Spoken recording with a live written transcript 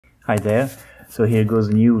Hi there. So here goes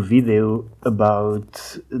a new video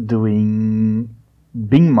about doing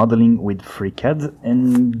BIM modeling with FreeCAD,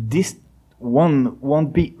 and this one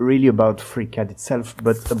won't be really about FreeCAD itself,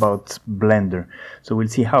 but about Blender. So we'll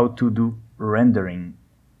see how to do rendering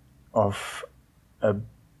of a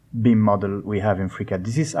BIM model we have in FreeCAD.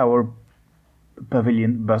 This is our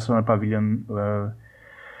pavillion, Barcelona pavillion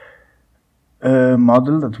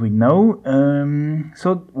model that we know.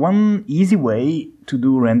 So one easy way to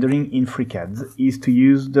do rendering in FreeCAD is to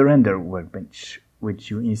use the render workbench,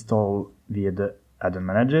 which you install via the add-on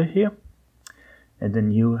manager here, and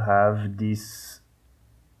then you have this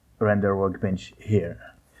render workbench here,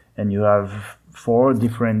 and you have 4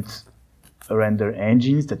 different render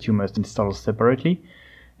engines that you must install separately,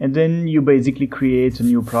 and then you basically create a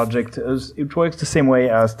new project. It works the same way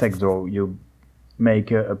as TextDraw. You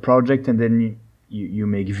make a project and then you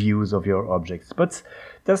make views of your objects. But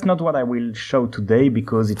that's not what I will show today,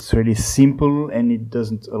 because it's really simple and it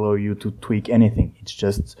doesn't allow you to tweak anything. It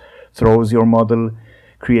just throws your model,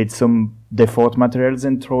 creates some default materials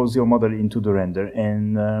and throws your model into the render.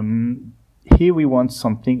 And here we want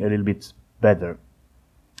something a little bit better.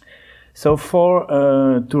 So for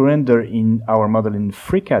to render in our model in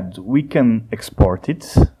FreeCAD, we can export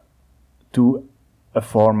it to a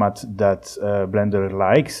format that Blender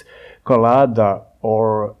likes. Collada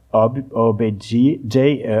or OBJ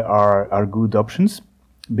are good options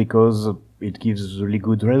because it gives really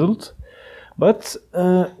good results. But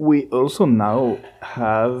we also now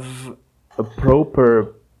have a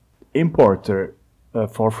proper importer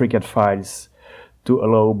for FreeCAD files to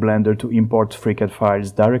allow Blender to import FreeCAD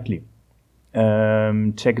files directly.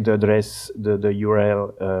 Check the address, the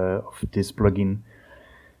URL of this plugin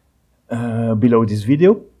below this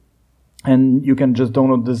video, and you can just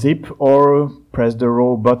download the zip or press the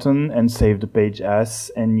raw button and save the page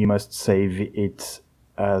as, and you must save it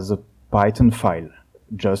as a Python file.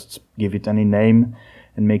 Just give it any name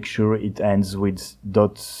and make sure it ends with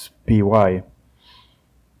 .py,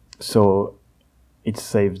 so it's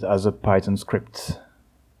saved as a Python script.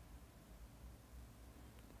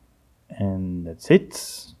 And that's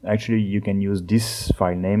it. Actually, you can use this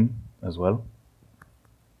file name as well,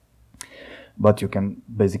 but you can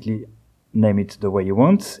basically name it the way you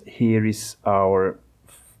want. Here is our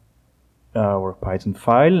Python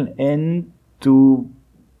file, and to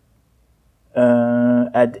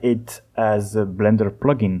add it as a Blender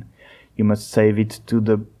plugin, you must save it to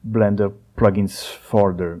the Blender plugins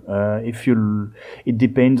folder. It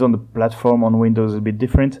depends on the platform. On Windows, a bit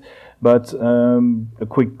different, but a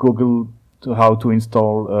quick Google to how to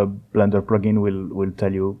install a Blender plugin will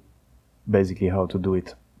tell you basically how to do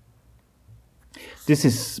it. This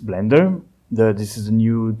is Blender. This is the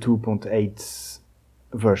new 2.8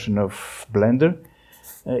 version of Blender.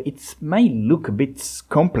 It may look a bit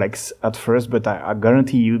complex at first, but I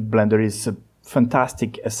guarantee you Blender is a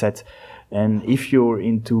fantastic asset. And if you're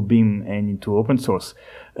into BIM and into open source,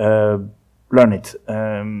 learn it.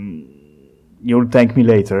 You'll thank me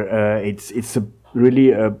later. It's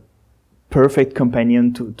really a perfect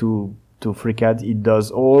companion to FreeCAD. It does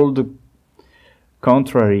all the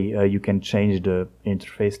contrary. You can change the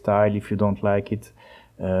interface style if you don't like it.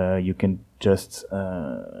 You can just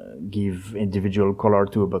give individual color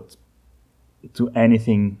to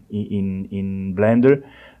anything in Blender.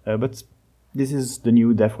 But this is the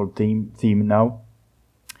new default theme now.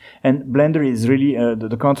 And Blender is really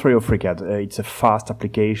the contrary of FreeCAD. It's a fast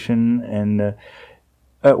application, and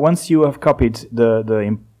once you have copied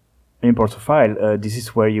the import file, this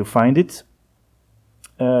is where you find it.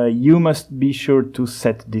 You must be sure to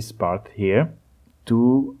set this part here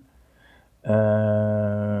to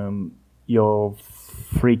your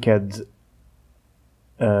FreeCAD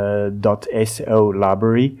 .so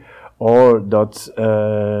library or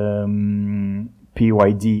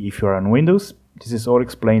 .pyd if you're on Windows. This is all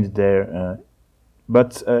explained there.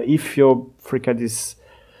 But if your FreeCAD is,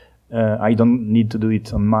 I don't need to do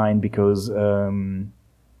it on mine because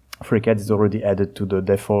FreeCAD is already added to the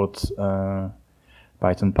default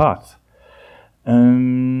Python path.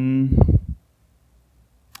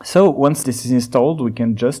 So once this is installed, we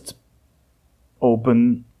can just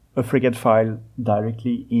open a FreeCAD file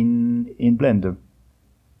directly in Blender.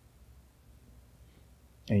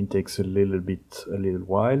 And it takes a little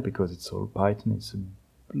while because it's all Python. It's a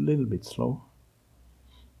little bit slow.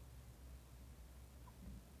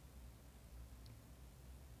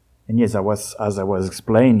 And yes, as I was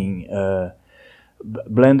explaining,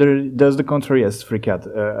 Blender does the contrary as FreeCAD.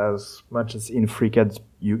 As much as in FreeCAD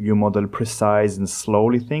you model precise and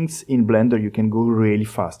slowly things, in Blender you can go really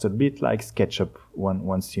fast, a bit like SketchUp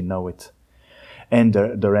once you know it. And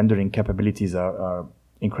the rendering capabilities are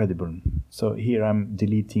incredible. So here I'm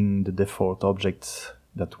deleting the default objects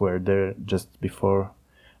that were there just before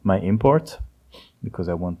my import because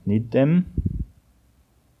I won't need them.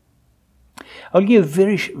 I'll give a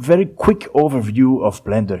very quick overview of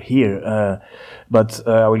Blender here, but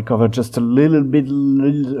I will cover just a little bit.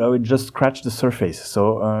 I will just scratch the surface.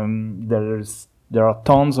 So there are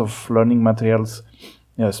tons of learning materials,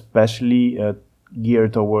 especially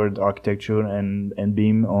geared toward architecture and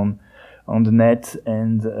BIM on the net.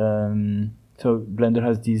 And so Blender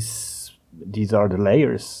has these. These are the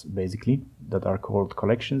layers basically that are called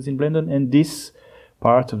collections in Blender, and this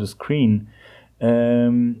part of the screen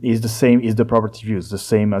is the same, is the property views, the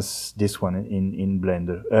same as this one in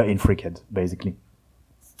Blender, in FreeCAD, basically.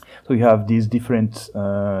 So you have these different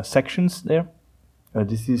sections there.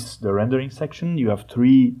 This is the rendering section. You have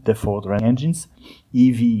 3 default rendering engines.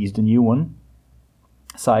 Eevee is the new one.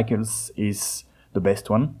 Cycles is the best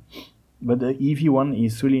one. But the Eevee one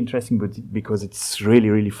is really interesting because it's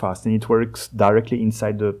really fast and it works directly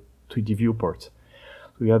inside the 3D viewport.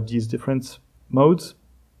 So you have these different modes.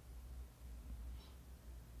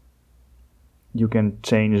 You can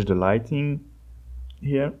change the lighting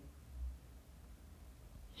here.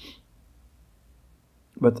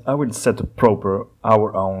 But I will set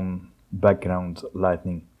our own background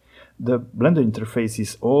lighting. The Blender interface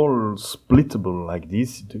is all splittable like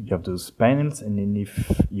this. You have those panels, and then if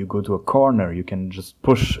you go to a corner, you can just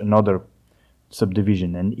push another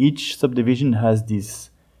subdivision. And each subdivision has this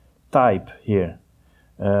type here.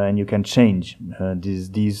 And you can change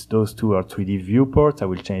those 2 are 3D viewports. I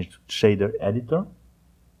will change to shader editor.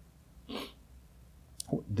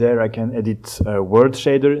 There I can edit word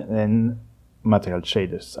shader and material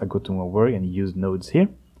shaders. I go to my work and use nodes here.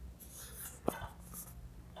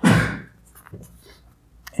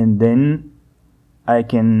 And then I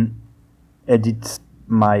can edit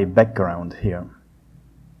my background here.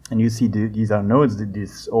 And you see these are nodes,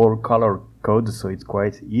 this all color code, so it's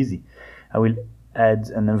quite easy. I will add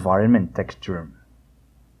an environment texture,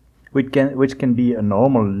 which can be a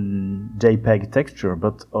normal JPEG texture,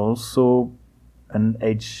 but also an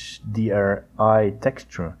HDRI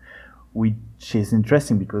texture, which is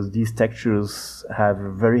interesting because these textures have a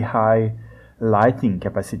very high lighting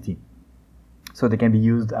capacity. So they can be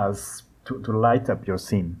used as to light up your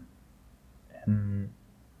scene. And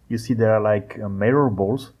you see there are like mirror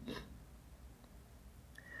balls.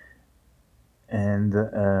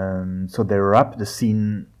 And so they wrap the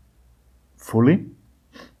scene fully,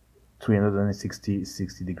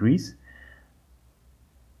 360 degrees.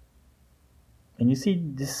 And you see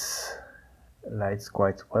this lights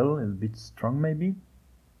quite well, a little bit strong maybe.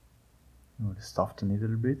 I will soften it a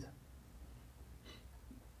little bit.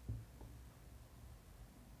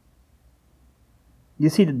 You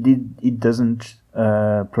see that it doesn't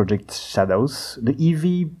project shadows. The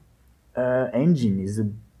Eevee engine is a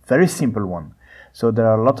very simple one. So there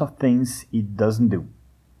are a lot of things it doesn't do.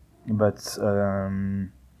 But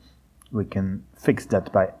we can fix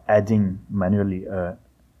that by adding manually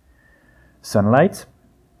sunlight.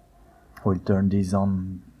 We'll turn this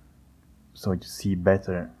on so you see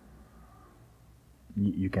better.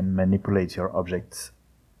 You can manipulate your objects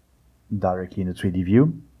directly in the 3D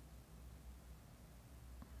view.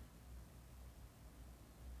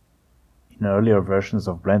 In earlier versions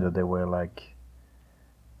of Blender, they were like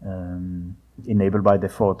enabled by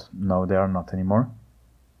default. No, they are not anymore.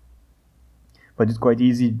 But it's quite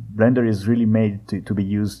easy. Blender is really made to be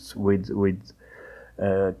used with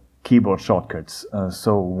keyboard shortcuts.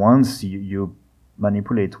 So once you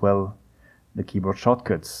manipulate well the keyboard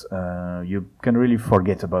shortcuts, you can really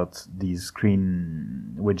forget about these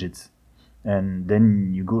screen widgets, and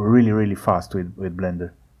then you go really fast with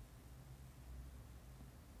Blender.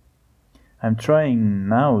 I'm trying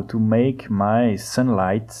now to make my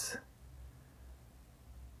sunlight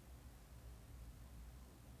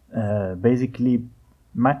basically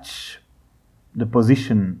match the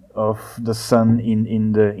position of the sun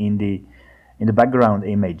in the background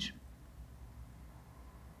image.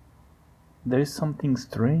 There is something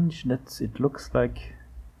strange that it looks like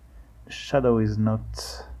the shadow is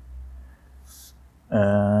not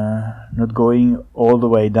going all the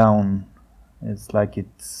way down. It's like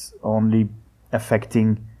it's only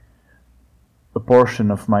affecting a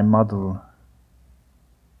portion of my model.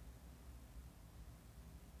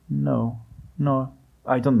 No,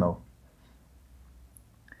 I don't know.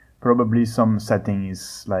 Probably some setting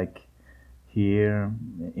is like here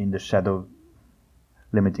in the shadow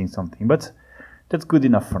limiting something, but that's good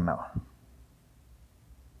enough for now.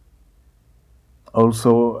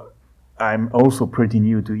 Also, I'm also pretty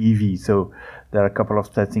new to Eevee, so there are a couple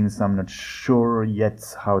of settings I'm not sure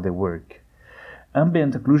yet how they work.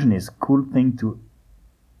 Ambient occlusion is a cool thing to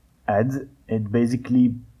add. It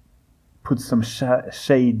basically puts some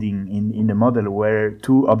shading in the model where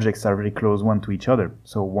two objects are very close one to each other.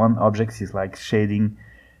 So one object is like shading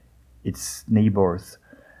its neighbors,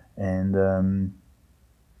 and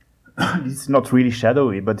it's not really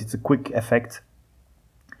shadowy, but it's a quick effect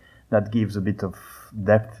that gives a bit of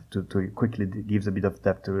depth to quickly gives a bit of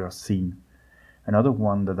depth to your scene. Another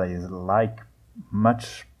one that I like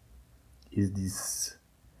much is this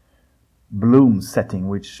bloom setting,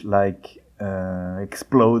 which like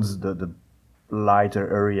explodes the lighter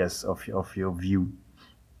areas of your view,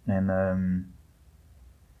 and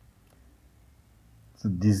so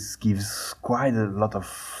this gives quite a lot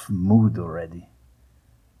of mood already.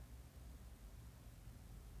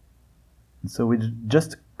 And so with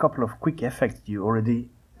just a couple of quick effects, you already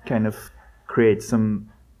kind of create some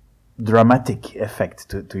dramatic effect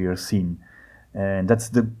to your scene. And that's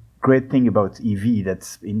the great thing about EV,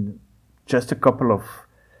 that's in just a couple of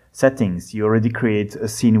settings you already create a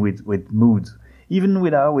scene with mood. Even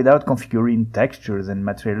without configuring textures and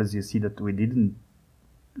materials, you see that we didn't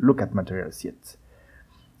look at materials yet.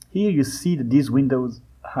 Here you see that these windows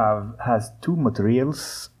has two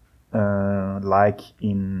materials, like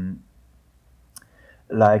in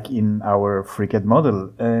our FreeCAD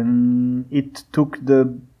model, and it took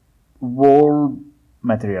the wall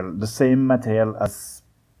material, the same material as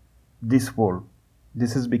this wall.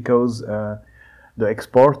 This is because the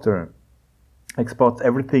exporter exports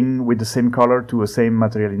everything with the same color to the same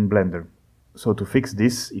material in Blender. So to fix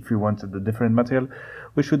this, if we wanted a different material,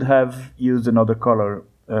 we should have used another color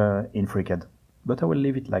in FreeCAD. But I will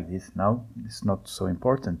leave it like this now. It's not so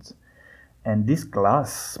important. And this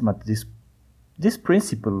glass, this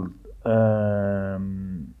principal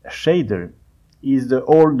shader is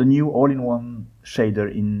the new all-in-one shader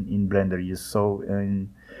in Blender. You saw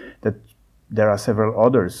that there are several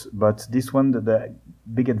others, but this one, the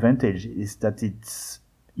big advantage is that it's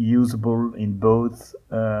usable in both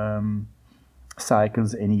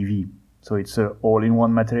cycles and EV. So it's an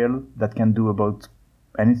all-in-one material that can do about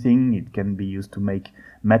anything. It can be used to make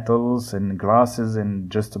metals and glasses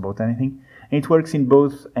and just about anything. And it works in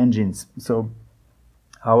both engines. So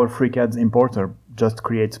our FreeCAD importer just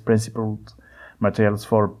creates principled materials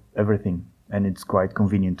for everything, and it's quite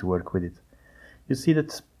convenient to work with it. You see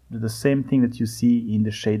that the same thing that you see in the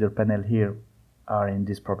shader panel here are in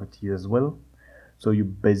this property as well. So you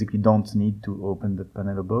basically don't need to open the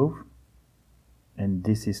panel above. And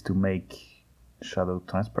this is to make shadow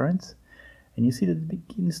transparent. And you see that it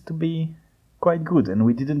begins to be quite good, and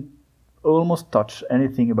we didn't almost touch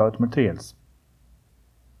anything about materials.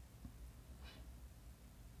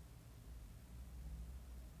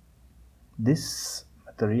 This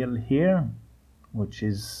material here, which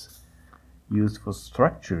is used for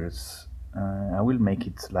structures, I will make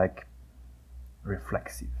it like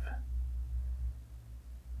reflexive,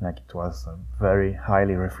 like it was a very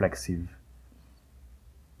highly reflexive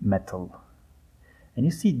metal. And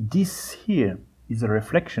you see this here is a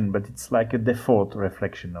reflection, but it's like a default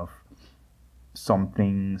reflection of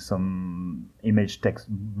something, some image text,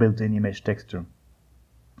 built-in image texture.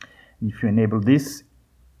 And if you enable this,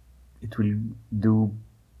 it will do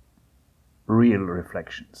real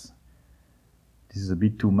reflections. This is a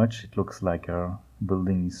bit too much. It looks like our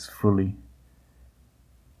building is fully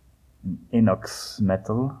inox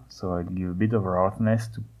metal, so I'll give a bit of roughness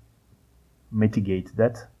to mitigate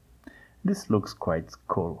that. This looks quite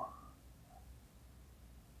cool.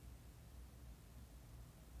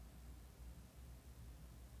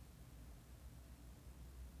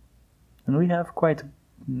 And we have quite a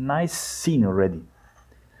nice scene already.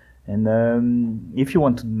 And if you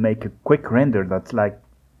want to make a quick render that like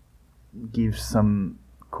gives some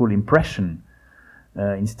cool impression,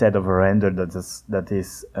 instead of a render that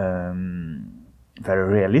is very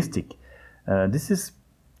realistic, this is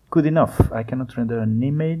good enough. I cannot render an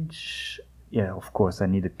image. Yeah, of course I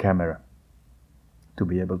need a camera to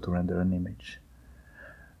be able to render an image.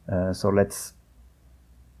 So let's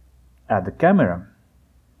add a camera.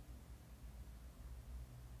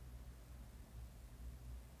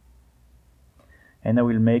 And I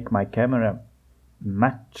will make my camera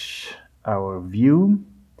match our view.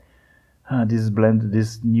 This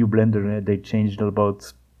new Blender, they changed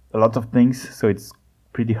about a lot of things, so it's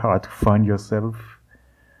pretty hard to find yourself.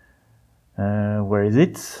 Where is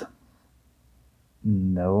it?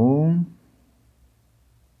 No.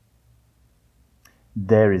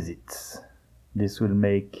 There is it. This will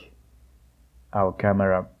make our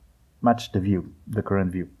camera match the view, the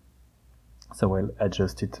current view. So I'll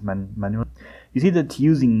adjust it manually. You see that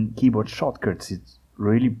using keyboard shortcuts is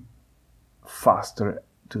really faster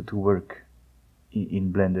to work.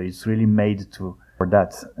 in Blender. It's really made for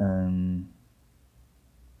that.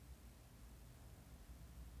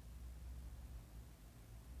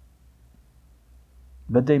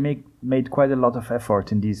 But they made quite a lot of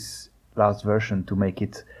effort in this last version to make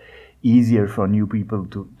it easier for new people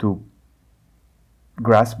to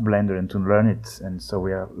grasp Blender and to learn it. And so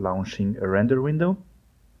we are launching a render window.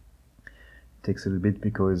 It takes a little bit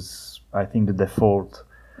because I think the default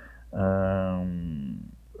render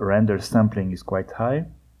sampling is quite high.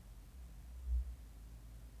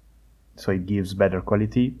 So it gives better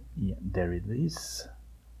quality. Yeah, there it is.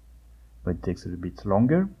 But it takes a little bit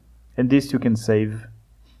longer. And this you can save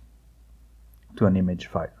to an image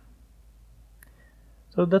file.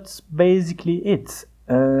 So that's basically it.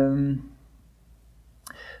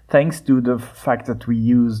 Thanks to the fact that we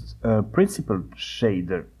used a principal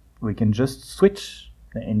shader, we can just switch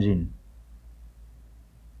the engine.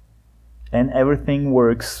 And everything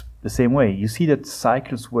works the same way. You see that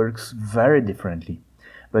Cycles works very differently,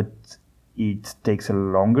 but it takes a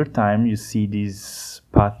longer time. You see this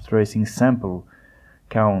path tracing sample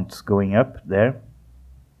count going up there.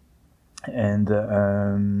 And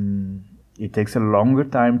it takes a longer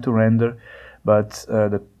time to render, but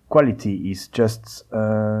the quality is just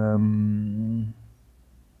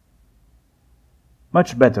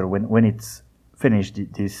much better when it's finished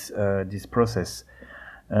this process.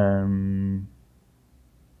 You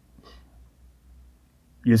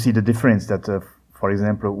see the difference that, for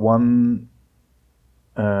example, one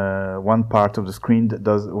part of the screen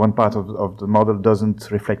one part of the model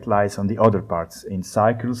doesn't reflect light on the other parts. In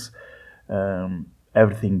Cycles,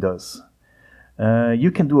 everything does.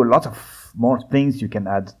 You can do a lot of more things. You can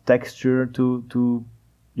add texture to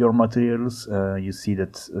your materials. You see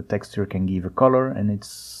that a texture can give a color, and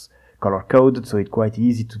it's color coded, so it's quite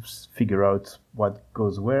easy to figure out what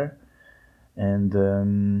goes where.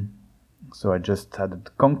 And so I just added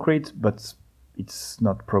concrete, but it's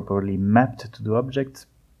not properly mapped to the object.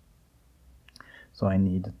 So I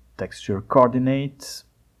need texture coordinates.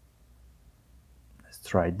 Let's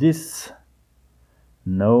try this.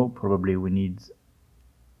 No, probably we need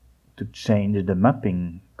to change the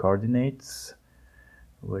mapping coordinates.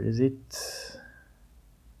 Where is it?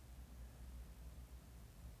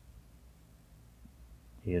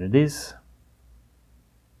 Here it is.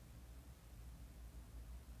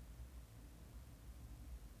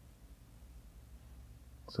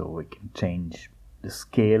 So we can change the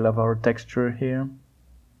scale of our texture here.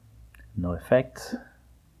 No effect.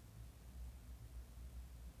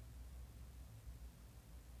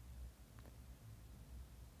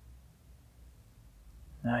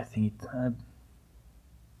 I think it had...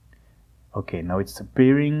 Okay, now it's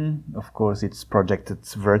appearing. Of course, it's projected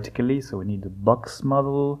vertically, so we need a box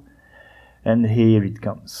model. And here it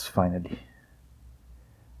comes, finally.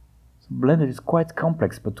 So Blender is quite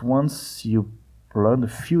complex, but once you learn a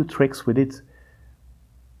few tricks with it,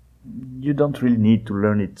 you don't really need to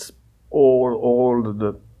learn it all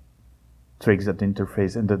the tricks that the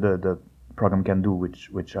interface and the program can do,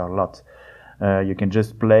 which are a lot. You can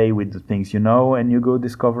just play with the things you know, and you go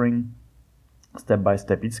discovering step by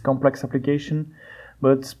step. It's a complex application,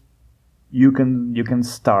 but you can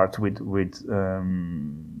start with a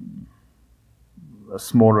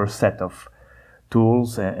smaller set of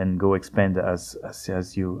tools and go expand as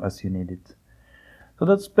you need it. So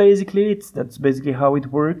that's basically it. That's basically how it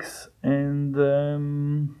works, and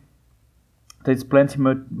there's plenty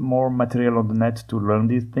more material on the net to learn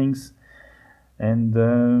these things.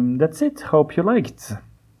 And that's it. Hope you liked.